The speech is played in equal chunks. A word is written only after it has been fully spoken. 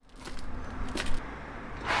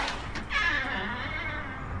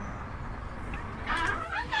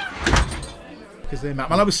fuck is their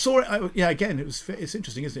map? And I saw it. Again, it's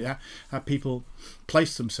interesting, isn't it? How people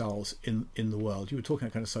place themselves in the world. You were talking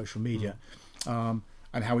about kind of social media, and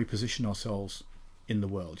how we position ourselves in the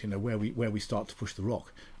world. Where we start to push the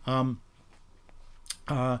rock. And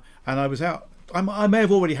I was out. I may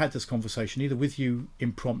have already had this conversation either with you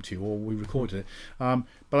impromptu or we recorded it.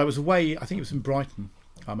 But I was away. I think it was in Brighton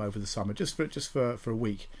over the summer, just for a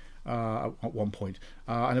week. At one point,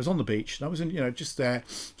 and I was on the beach, and I was just there,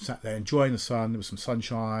 sat there enjoying the sun. There was some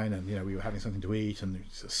sunshine, and we were having something to eat, and there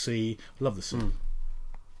was a sea. I love the sea.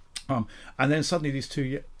 And then suddenly these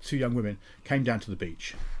two young women came down to the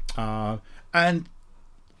beach, and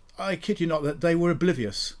I kid you not that they were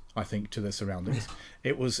oblivious, I think, to their surroundings.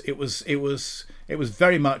 It was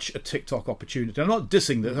very much a TikTok opportunity. I'm not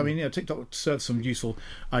dissing this. I mean, TikTok serves some useful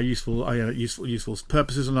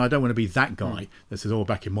purposes, and I don't want to be that guy that says, "Oh,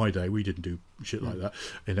 back in my day, we didn't do shit like that."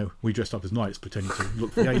 We dressed up as knights pretending to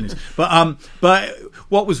look for the aliens. But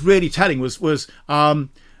what was really telling was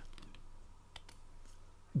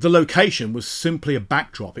the location was simply a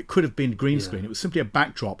backdrop. It could have been green screen. It was simply a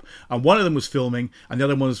backdrop, and one of them was filming, and the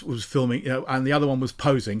other one was filming, and the other one was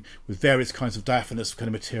posing with various kinds of diaphanous kind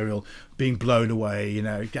of material being blown away,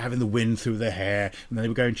 having the wind through their hair, and then they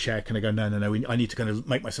would go and check, and they go, no, I need to kind of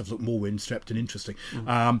make myself look more wind-swept and interesting.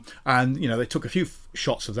 And they took a few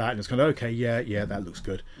shots of that, and it's kind of, okay, yeah, that looks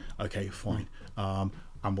good. Okay, fine.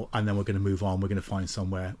 And then we're going to move on. We're going to find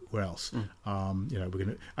somewhere else. We're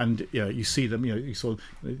going to, you see them. You saw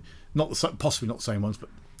possibly not the same ones, but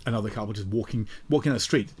another couple just walking down the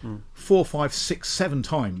street, 4, 5, 6, 7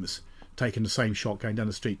 times, taking the same shot going down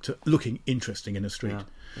the street, looking interesting in the street. Yeah,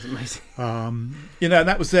 that's amazing. And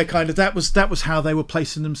that was their kind of that was how they were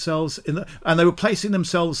placing themselves and they were placing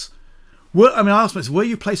themselves. I asked myself, were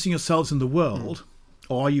you placing yourselves in the world,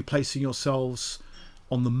 or are you placing yourselves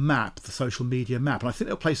on the map, the social media map? And I think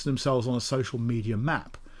they were placing themselves on a social media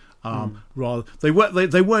map. Rather, they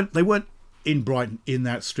weren't in Brighton in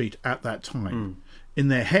that street at that time. In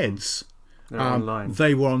their heads, online.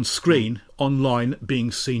 They were on screen, online,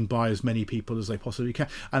 being seen by as many people as they possibly can,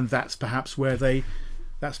 and that's perhaps where they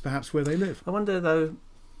live. I wonder though,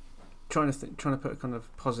 trying to put a kind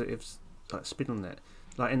of positive spin on it.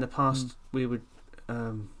 Like in the past, we would.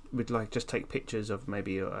 We'd just take pictures of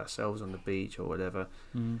maybe ourselves on the beach or whatever.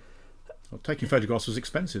 Well, taking photographs was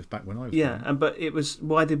expensive back when I was. Yeah, but it was.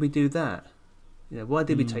 Why did we do that? Why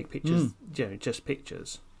did we take pictures? Just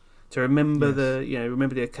pictures to remember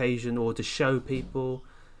remember the occasion or to show people.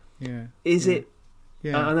 Yeah. Is it?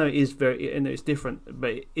 Yeah. I know it is very. It's different,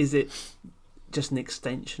 but is it just an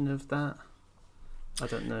extension of that? I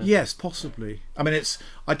don't know. Yes, possibly. I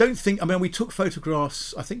don't think. We took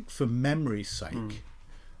photographs. I think for memory's sake.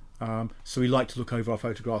 So we like to look over our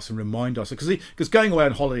photographs and remind ourselves, because going away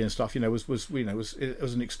on holiday and stuff, was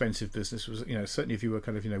an expensive business. It was certainly if you were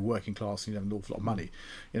kind of working class and you had an awful lot of money,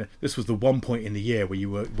 this was the one point in the year where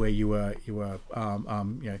you were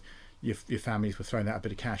your families were throwing out a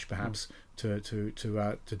bit of cash perhaps to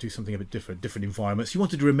do something a bit different environments. You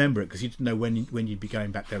wanted to remember it because you didn't know when you'd be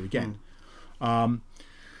going back there again.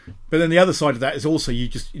 But then the other side of that is also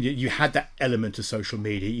you had that element of social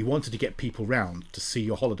media. You wanted to get people round to see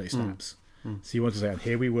your holiday snaps. So you wanted to say,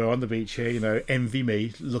 "Here we were on the beach here. Envy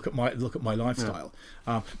me. Look at my lifestyle."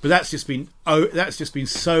 But that's just been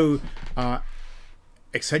so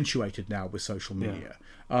accentuated now with social media.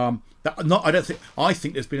 I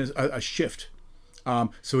think there's been a shift. So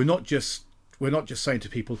we're not just saying to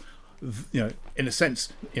people, in a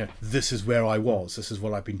sense, this is where I was. This is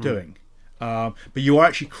what I've been doing. But you are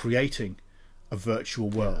actually creating a virtual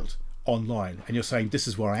world online, and you're saying, "This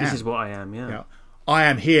is where I am. This is what I am." Yeah. I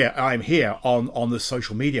am here. I am here on the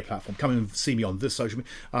social media platform. Come and see me on this social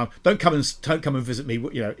media. Don't come and visit me.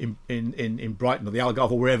 In Brighton or the Algarve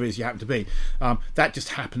or wherever it is you happen to be. That just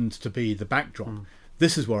happened to be the backdrop.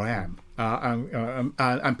 This is where I am,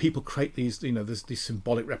 and people create these these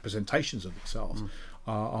symbolic representations of themselves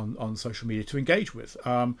on social media to engage with.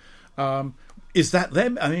 Is that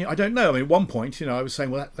them? I don't know. At one point, I was saying,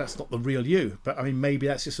 well, that's not the real you. But maybe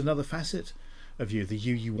that's just another facet of you, the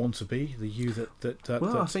you want to be, the you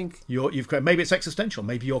I think you've created. Maybe it's existential.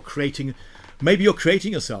 Maybe you're creating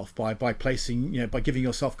yourself by placing, by giving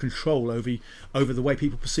yourself control over the way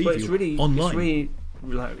people perceive you online. It's really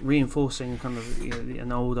reinforcing kind of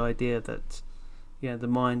an old idea that the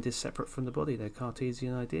mind is separate from the body. The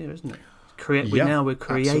Cartesian idea, isn't it? We're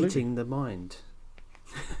creating absolutely. The mind.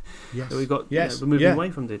 Yes. So we're moving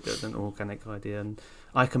away from an organic idea, and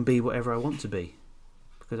I can be whatever I want to be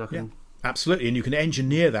because I can. Absolutely, and you can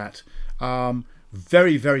engineer that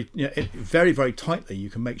very, very, very, very tightly. You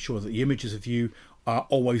can make sure that the images of you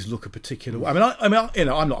always look a particular way. I'm not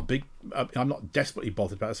I'm not desperately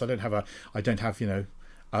bothered about this. I don't have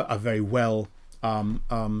a very well kind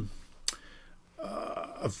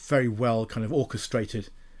of orchestrated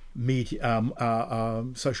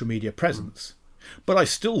media social media presence, but I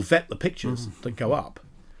still vet the pictures that go up.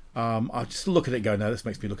 I just look at it and go, no, this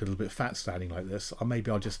makes me look a little bit fat standing like this. Or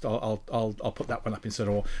maybe I'll put that one up instead,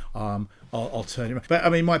 or I'll turn it around. But I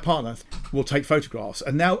mean, my partner will take photographs,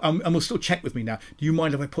 and now and will still check with me now. Do you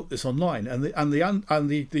mind if I put this online? And the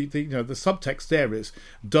subtext there is,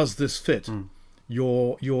 does this fit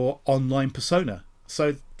your online persona?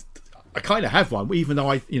 So I kind of have one, even though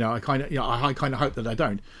I kind of hope that I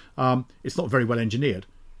don't. It's not very well engineered,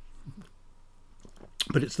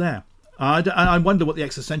 but it's there. I wonder what the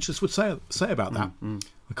existentialists would say about that.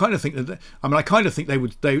 I kind of think that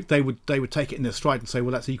they would take it in their stride and say,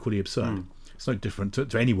 well, that's equally absurd. It's no different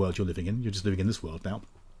to any world you're living in. You're just living in this world now.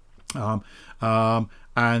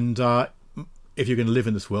 And if you're going to live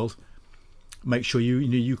in this world, make sure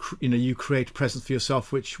you create a presence for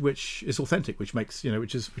yourself which is authentic, which makes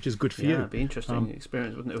which is good for you. It'd be interesting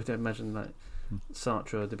experience, wouldn't it? Would imagine like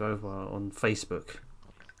Sartre de Beauvoir on Facebook.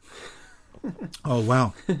 Oh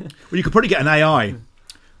wow! Well, you could probably get an AI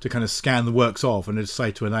to kind of scan the works of, and just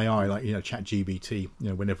say to an AI like ChatGPT,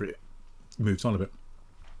 whenever it moves on a bit,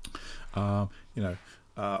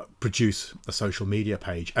 produce a social media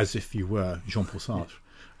page as if you were Jean-Paul Sartre,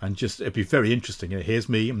 and it'd be very interesting. Here's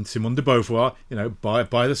me and Simone de Beauvoir,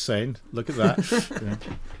 by the Seine. Look at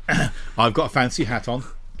that. I've got a fancy hat on.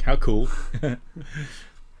 How cool!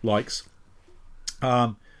 Likes.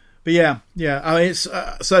 But yeah. I mean, it's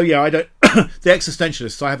I don't. The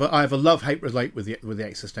existentialists. I have a love-hate relate with the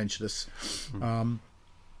existentialists.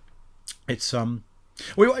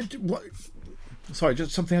 Sorry,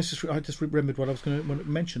 just something else. I just remembered what I was going to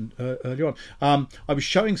mention earlier on. I was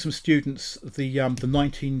showing some students the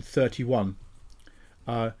 1931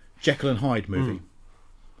 Jekyll and Hyde movie,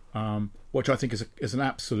 which I think is an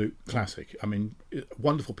absolute classic. I mean,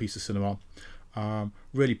 wonderful piece of cinema.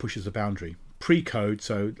 Really pushes the boundary. Pre-code,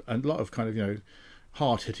 so a lot of kind of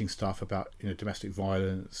hard-hitting stuff about domestic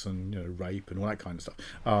violence and rape and all that kind of stuff,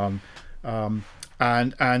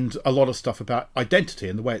 and a lot of stuff about identity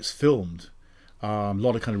and the way it's filmed. A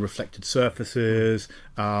lot of kind of reflected surfaces.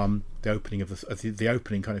 The opening of the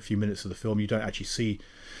opening kind of few minutes of the film, you don't actually see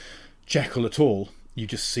Jakyll at all. You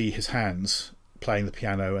just see his hands playing the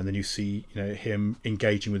piano, and then you see him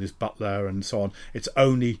engaging with his butler and so on. It's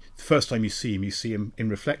only the first time you see him in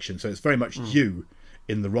reflection, so it's very much you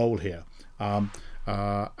in the role here.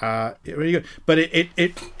 Really good, but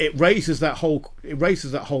it raises that whole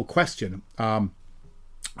question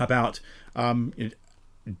about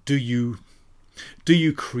do you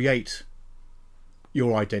create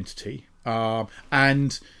your identity,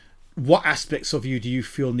 and what aspects of you do you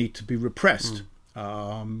feel need to be repressed?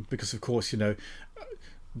 Because of course the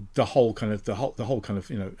whole kind of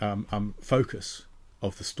focus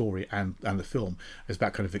of the story and the film is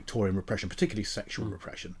about kind of Victorian repression, particularly sexual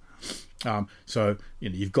repression. So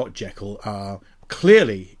you've got Jakyll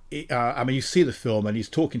clearly. I mean, you see the film, and he's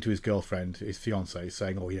talking to his girlfriend, his fiancé,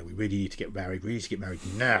 saying, "Oh, we really need to get married. We need to get married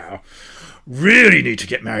now. Really need to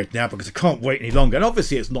get married now because I can't wait any longer." And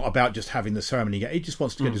obviously, it's not about just having the ceremony. He just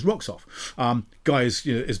wants to get his rocks off. Guy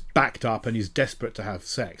is backed up, and he's desperate to have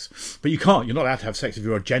sex, but you can't. You're not allowed to have sex if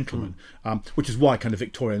you're a gentleman, which is why kind of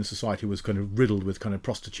Victorian society was kind of riddled with kind of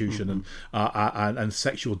prostitution and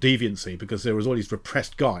sexual deviancy, because there was all these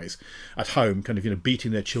repressed guys at home, kind of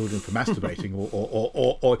beating their children for masturbating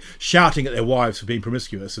or shouting at their wives for being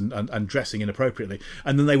promiscuous and dressing inappropriately,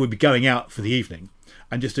 and then they would be going out for the evening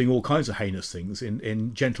and just doing all kinds of heinous things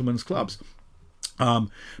in gentlemen's clubs. But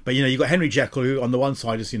you've got Henry Jakyll, who on the one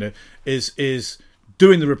side is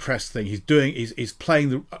doing the repressed thing. He's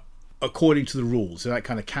playing according to the rules, that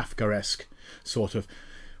kind of Kafkaesque sort of,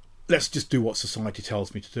 let's just do what society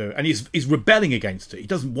tells me to do, and he's rebelling against it. He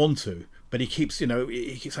doesn't want to, but he keeps saying,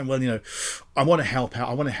 well, I want to help out.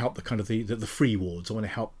 I want to help the kind of the free wards. I want to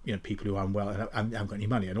help people who are unwell and haven't got any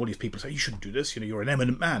money. And all these people say, you shouldn't do this. You're an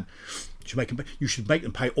eminent man. You should make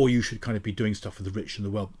them pay, or you should kind of be doing stuff for the rich and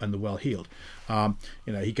the well-heeled.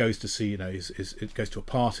 He goes to see, it goes to a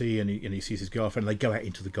party, and he sees his girlfriend. And they go out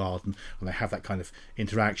into the garden, and they have that kind of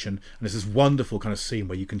interaction. And there's this wonderful kind of scene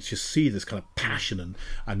where you can just see this kind of passion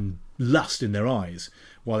and lust in their eyes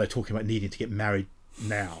while they're talking about needing to get married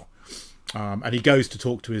now. And he goes to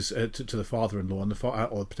talk to his to the father-in-law and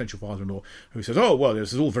or potential father-in-law, who says, "Oh well,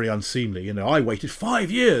 this is all very unseemly. I waited 5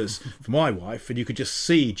 years for my wife," and you could just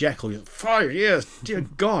see Jakyll, 5 years, dear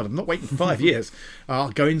God, I'm not waiting 5 years.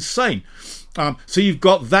 I'll go insane. So you've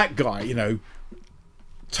got that guy,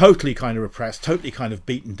 totally kind of repressed, totally kind of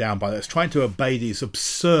beaten down by this, trying to obey these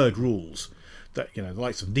absurd rules that, you know, the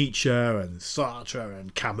likes of Nietzsche and Sartre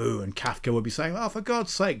and Camus and Kafka would be saying, oh, for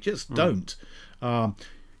God's sake, just don't. You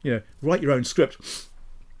know, write your own script.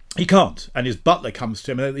 He can't. And his butler comes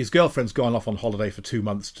to him. And his girlfriend's gone off on holiday for 2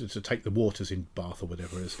 months to take the waters in Bath or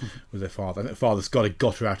whatever it is with their father. And their father's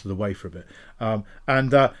got her out of the way for a bit.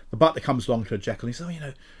 And the butler comes along to Jakyll and he says, oh, you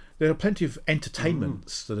know, there are plenty of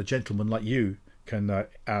entertainments that a gentleman like you can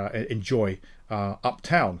enjoy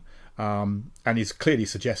uptown. And he's clearly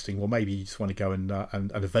suggesting, well, maybe you just want to go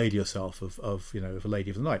and avail yourself of you know, of a lady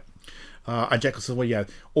of the night. And Jakyll says, well, yeah,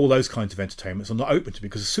 all those kinds of entertainments are not open to me,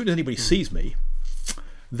 because as soon as anybody sees me,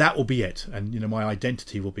 that will be it, and, you know, my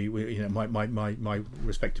identity will be, you know, my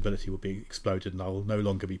respectability will be exploded, and I will no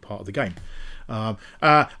longer be part of the game.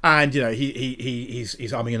 And, you know, he's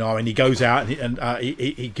umming and ahhing, and he goes out and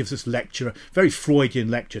he gives this lecture, very Freudian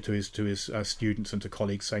lecture to his students and to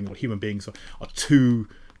colleagues, saying, well, human beings are two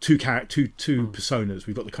personas.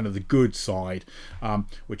 We've got the kind of the good side,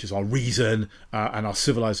 which is our reason and our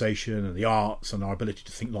civilization and the arts and our ability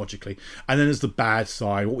to think logically, and then there's the bad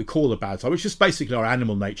side, what we call the bad side, which is basically our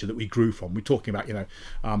animal nature that we grew from. We're talking about, you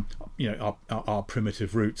know, our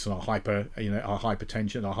primitive roots and our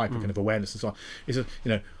hypertension, our hyper kind of awareness and so on. Is, you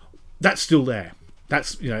know, that's still there.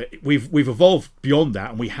 That's, you know, we've evolved beyond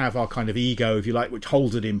that, and we have our kind of ego, if you like, which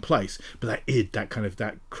holds it in place. But that id, that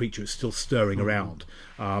creature, is still stirring around.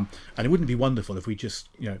 And it wouldn't be wonderful if we just,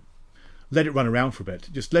 you know, let it run around for a bit,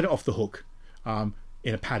 just let it off the hook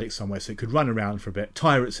in a paddock somewhere, so it could run around for a bit,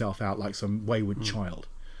 tire itself out like some wayward child,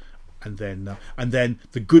 and then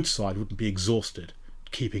the good side wouldn't be exhausted,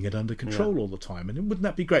 keeping it under control all the time, and wouldn't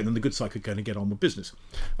that be great? And then the good side could go and get on with business.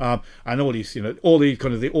 And all his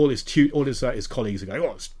colleagues are going,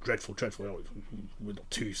 oh, it's dreadful. Oh, we're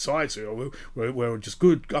not two sides. We're just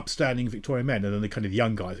good, upstanding Victorian men. And then the kind of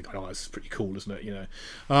young guys are going, oh, this is pretty cool, isn't it? You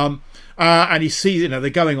know, and he sees, you know, they're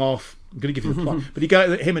going off. I'm going to give you the plot, but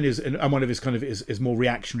him and one of his kind of his more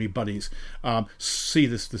reactionary buddies see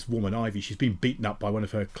this woman Ivy. She's been beaten up by one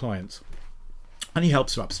of her clients. And he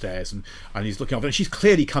helps her upstairs, and he's looking after her. And she's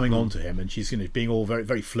clearly coming on to him, and she's, you know, being all very,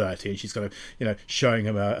 very flirty, and she's kind of, you know, showing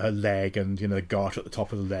him her leg and, you know, the garter at the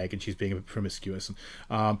top of the leg, and she's being a bit promiscuous.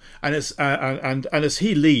 And as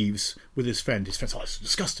he leaves with his friend says, oh, it's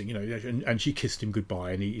disgusting, you know, and she kissed him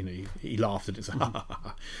goodbye, and he laughed at it. So,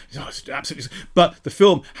 it's absolutely. But the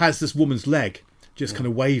film has this woman's leg just kind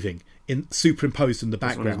of waving, superimposed in the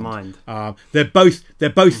background. They're both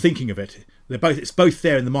thinking of it. It's both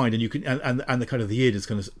there in the mind, and you can and the kind of the id is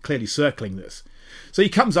kind of clearly circling this. So he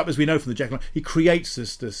comes up, as we know from the Jakyll, he creates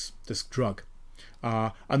this drug,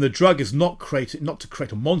 and the drug is not to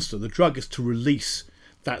create a monster. The drug is to release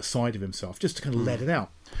that side of himself, just to kind of let it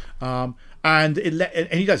out. And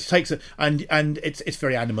he takes it, and it's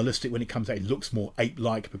very animalistic when it comes out. It looks more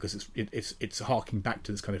ape-like because it's harking back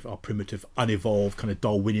to this kind of our primitive, unevolved kind of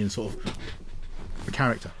Darwinian sort of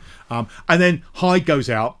character. And then Hyde goes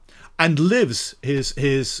out and lives his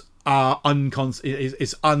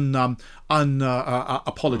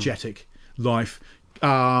unapologetic life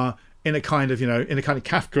in a kind of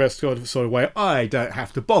Kafkaesque sort of way. I don't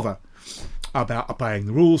have to bother about obeying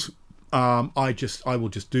the rules. I will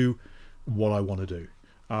just do what I want to do.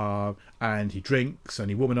 And he drinks and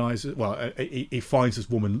he womanizes. Well, he finds this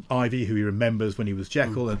woman Ivy, who he remembers when he was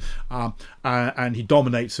Jakyll, and he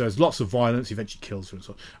dominates her. There's lots of violence. He eventually kills her and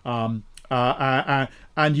so on.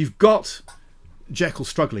 And you've got Jakyll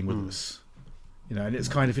struggling with this, you know, and it's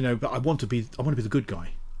kind of, you know, but I want to be the good guy.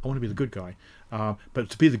 But to be the good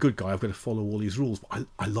guy, I've got to follow all these rules. But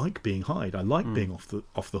I like being Hyde. I like being off the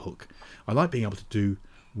hook. I like being able to do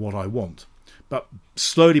what I want. But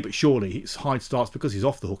slowly but surely, Hyde starts, because he's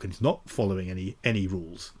off the hook and he's not following any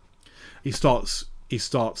rules. He starts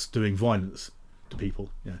doing violence to people,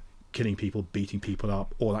 you know, killing people, beating people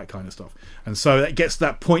up, all that kind of stuff. And so that gets to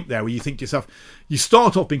that point there where you think to yourself, you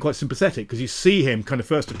start off being quite sympathetic because you see him kind of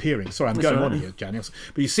first appearing. Sorry, I'm going on here, Jakyll.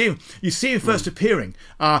 But you see him first appearing,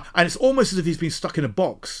 and it's almost as if he's been stuck in a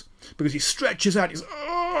box, because he stretches out. He's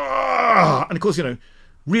and of course, you know,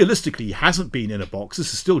 realistically, he hasn't been in a box.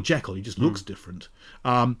 This is still Jakyll. He just looks different.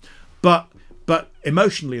 But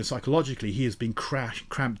emotionally and psychologically, he has been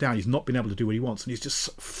cramped down. He's not been able to do what he wants, and he's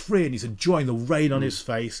just free, and he's enjoying the rain on his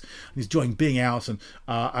face, and he's enjoying being out and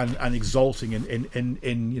exulting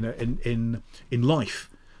in life,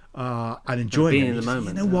 and enjoying being in the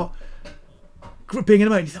moment. You know what? Being in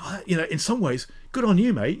the moment. You know, in some ways, good on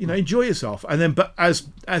you, mate. You know, enjoy yourself. And then, but as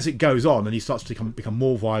it goes on, and he starts to become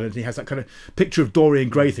more violent, and he has that kind of picture of Dorian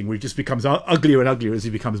Gray thing, where he just becomes uglier and uglier as he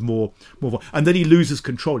becomes more violent. And then he loses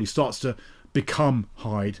control. He starts to become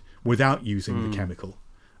Hyde without using the chemical.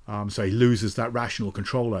 So he loses that rational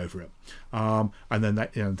control over it, and then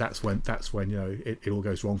that's when it all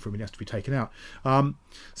goes wrong for him and he has to be taken out.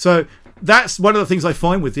 So that's one of the things I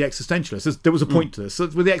find with the existentialists. There was a point to this. So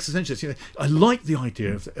with the existentialists, I like the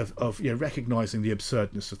idea of recognizing the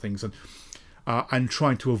absurdness of things and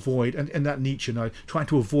trying to avoid, and that Nietzsche, trying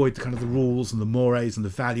to avoid the kind of the rules and the mores and the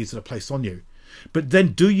values that are placed on you. But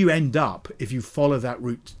then, do you end up, if you follow that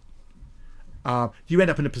route? You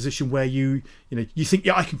end up in a position where you think,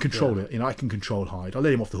 I can control it. I can control Hyde. I'll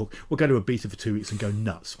let him off the hook. We'll go to Ibiza for 2 weeks and go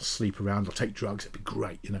nuts. I'll sleep around. I'll take drugs. It'd be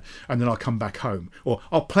great, And then I'll come back home, or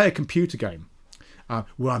I'll play a computer game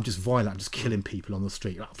where I'm just violent. I'm just killing people on the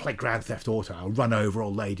street. I'll play Grand Theft Auto. I'll run over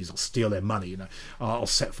old ladies. I'll steal their money. I'll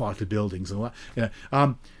set fire to buildings and all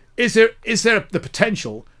that. Is there the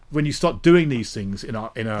potential? When you start doing these things in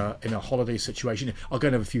a holiday situation, I'll go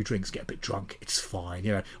and have a few drinks, get a bit drunk. It's fine,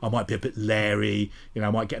 I might be a bit leery,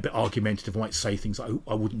 I might get a bit argumentative. I might say things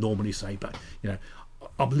I wouldn't normally say, but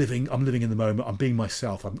I'm living in the moment. I'm being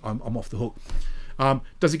myself. I'm off the hook.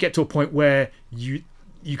 Does it get to a point where you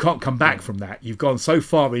can't come back from that? You've gone so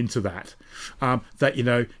far into that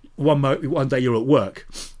that one day you're at work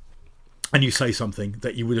and you say something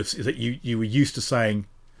that you were used to saying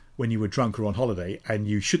when you were drunk or on holiday, and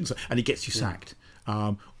you shouldn't say, and it gets you sacked.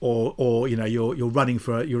 Or you're running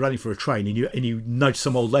for a train and you nudge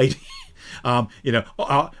some old lady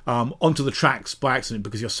onto the tracks by accident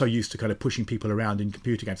because you're so used to kind of pushing people around in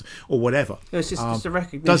computer games or whatever. It's just a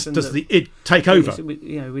recognition. Does the id take over?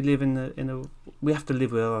 We live we have to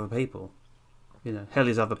live with other people. Hell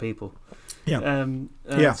is other people.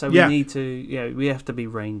 Yeah. So we need to. We have to be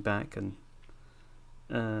reined back and.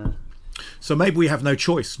 So maybe we have no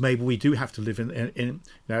choice. Maybe we do have to live in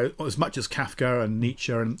as much as Kafka and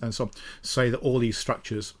Nietzsche and so on say that all these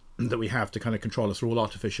structures that we have to kind of control us are all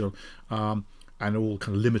artificial and all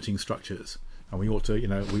kind of limiting structures, and we ought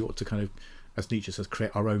to kind of, as Nietzsche says,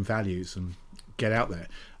 create our own values and get out there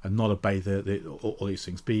and not obey all these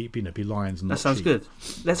things. Be lions and not that sounds sheep. Good.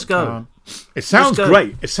 Let's go. It sounds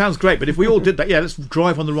great. It sounds great. But if we all did that, let's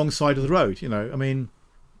drive on the wrong side of the road. I mean,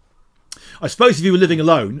 I suppose if you were living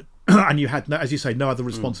alone. And you had, as you say, no other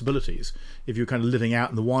responsibilities. If you were kind of living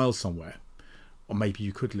out in the wild somewhere, or maybe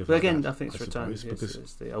you could live. But like again, that, I think it's returns.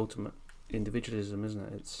 It's the ultimate individualism,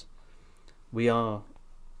 isn't it? We are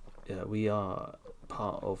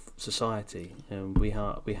part of society, and we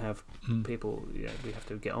have people. We have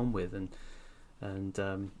to get on with, and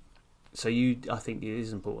so I think it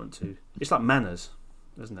is important to. It's like manners,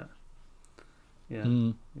 isn't it? Yeah.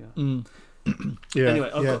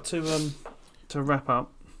 Anyway, I've got to wrap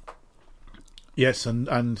up. Yes,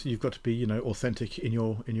 and you've got to be, authentic in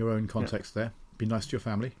your own context. There, be nice to your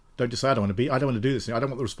family. Don't just say I don't want to do this. I don't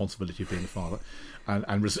want the responsibility of being a father, and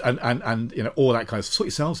all that kind of stuff. Sort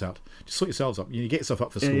yourselves out. Just sort yourselves up. You get yourself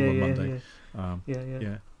up for school on Monday.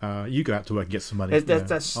 You go out to work and get some money.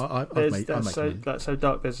 That's so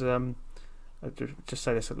dark. There's I'll just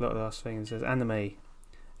say this a lot of the last things. There's anime.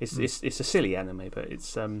 It's a silly anime, but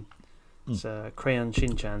it's Crayon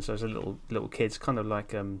Shin-chan. So it's a little kids, kind of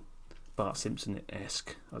like Bart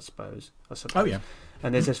Simpson-esque, I suppose. Oh yeah.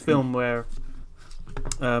 And there's this film where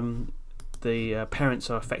the parents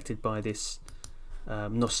are affected by this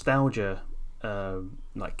nostalgia,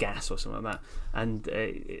 like gas or something like that, and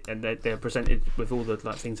they're presented with all the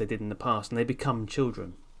things they did in the past, and they become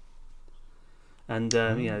children. And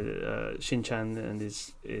Shin-chan and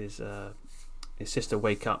his sister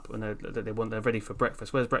wake up and they're ready for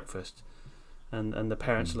breakfast. Where's breakfast? And the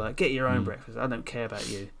parents are like, get your own breakfast. I don't care about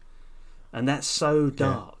you. And that's so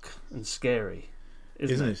dark and scary,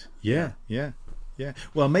 isn't it? Yeah.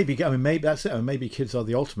 Well, maybe that's it. Maybe kids are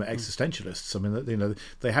the ultimate existentialists. I mean,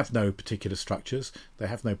 they have no particular structures. They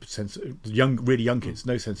have no sense. Really young kids,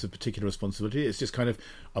 no sense of particular responsibility. It's just kind of,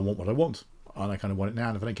 I want what I want, and I kind of want it now.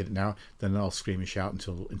 And if I don't get it now, then I'll scream and shout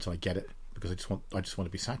until I get it, because I just want to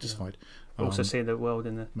be satisfied. Also seeing the world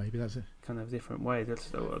in maybe that's it. Kind of different way.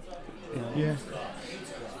 Yeah.